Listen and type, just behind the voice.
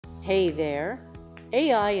Hey there,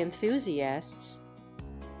 AI enthusiasts!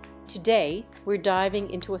 Today, we're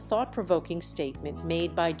diving into a thought-provoking statement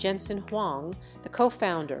made by Jensen Huang, the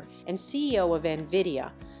co-founder and CEO of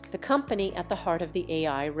NVIDIA, the company at the heart of the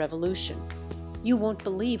AI revolution. You won't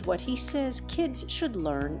believe what he says kids should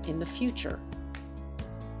learn in the future.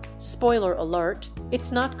 Spoiler alert,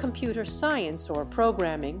 it's not computer science or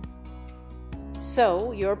programming.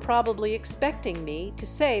 So, you're probably expecting me to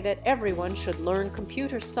say that everyone should learn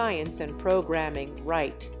computer science and programming,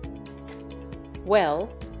 right?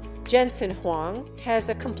 Well, Jensen Huang has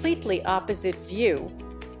a completely opposite view.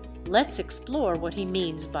 Let's explore what he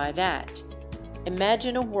means by that.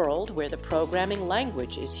 Imagine a world where the programming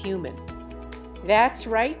language is human. That's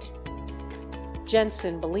right.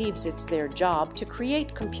 Jensen believes it's their job to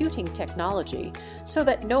create computing technology so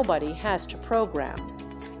that nobody has to program.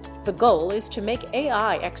 The goal is to make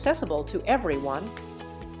AI accessible to everyone.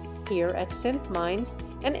 Here at SynthMinds,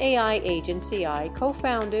 an AI agency I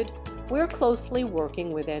co-founded, we're closely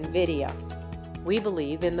working with NVIDIA. We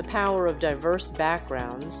believe in the power of diverse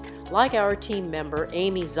backgrounds, like our team member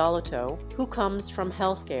Amy Zoloto, who comes from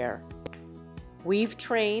healthcare. We've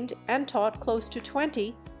trained and taught close to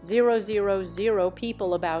 20,000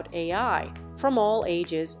 people about AI from all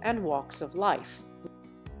ages and walks of life.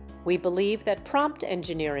 We believe that prompt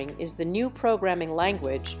engineering is the new programming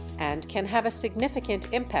language and can have a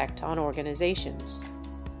significant impact on organizations.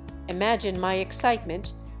 Imagine my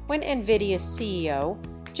excitement when NVIDIA CEO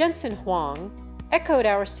Jensen Huang echoed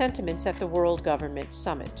our sentiments at the World Government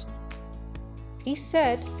Summit. He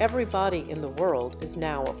said everybody in the world is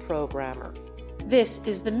now a programmer. This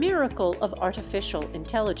is the miracle of artificial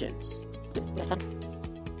intelligence.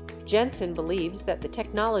 Jensen believes that the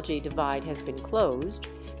technology divide has been closed,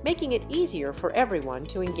 making it easier for everyone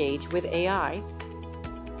to engage with AI.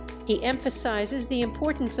 He emphasizes the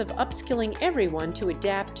importance of upskilling everyone to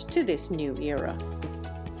adapt to this new era.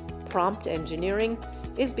 Prompt engineering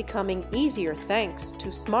is becoming easier thanks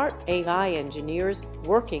to smart AI engineers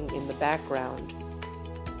working in the background.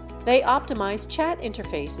 They optimize chat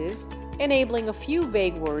interfaces, enabling a few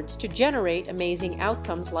vague words to generate amazing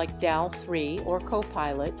outcomes like DAL-3 or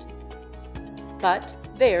Copilot. But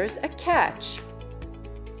there's a catch.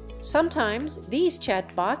 Sometimes these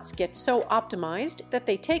chatbots get so optimized that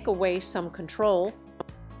they take away some control.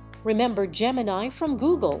 Remember Gemini from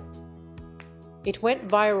Google? It went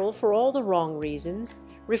viral for all the wrong reasons,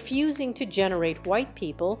 refusing to generate white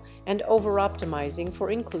people and over-optimizing for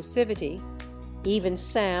inclusivity. Even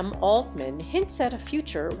Sam Altman hints at a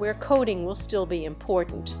future where coding will still be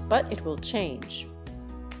important, but it will change.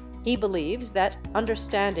 He believes that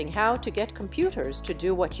understanding how to get computers to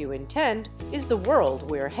do what you intend is the world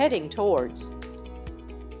we're heading towards.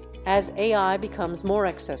 As AI becomes more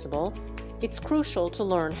accessible, it's crucial to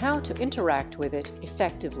learn how to interact with it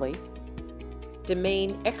effectively.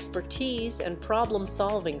 Domain expertise and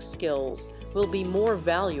problem-solving skills will be more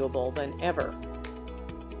valuable than ever.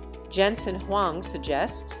 Jensen Huang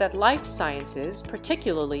suggests that life sciences,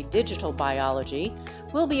 particularly digital biology,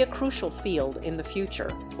 will be a crucial field in the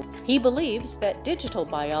future. He believes that digital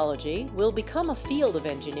biology will become a field of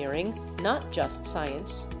engineering, not just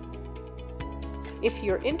science. If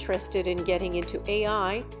you're interested in getting into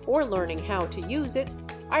AI or learning how to use it,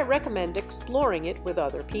 I recommend exploring it with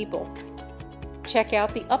other people. Check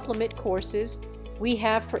out the Uplimit courses we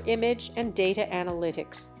have for image and data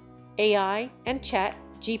analytics, AI and Chat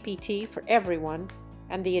GPT for everyone,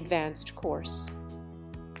 and the advanced course.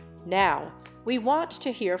 Now, we want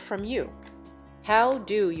to hear from you. How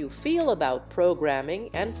do you feel about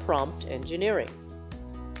programming and prompt engineering?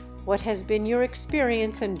 What has been your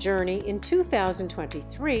experience and journey in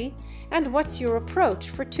 2023, and what's your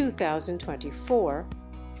approach for 2024?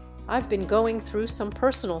 I've been going through some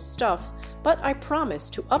personal stuff, but I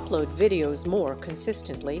promise to upload videos more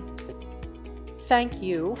consistently. Thank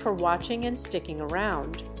you for watching and sticking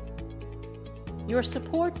around. Your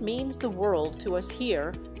support means the world to us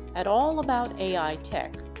here at All About AI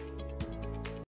Tech.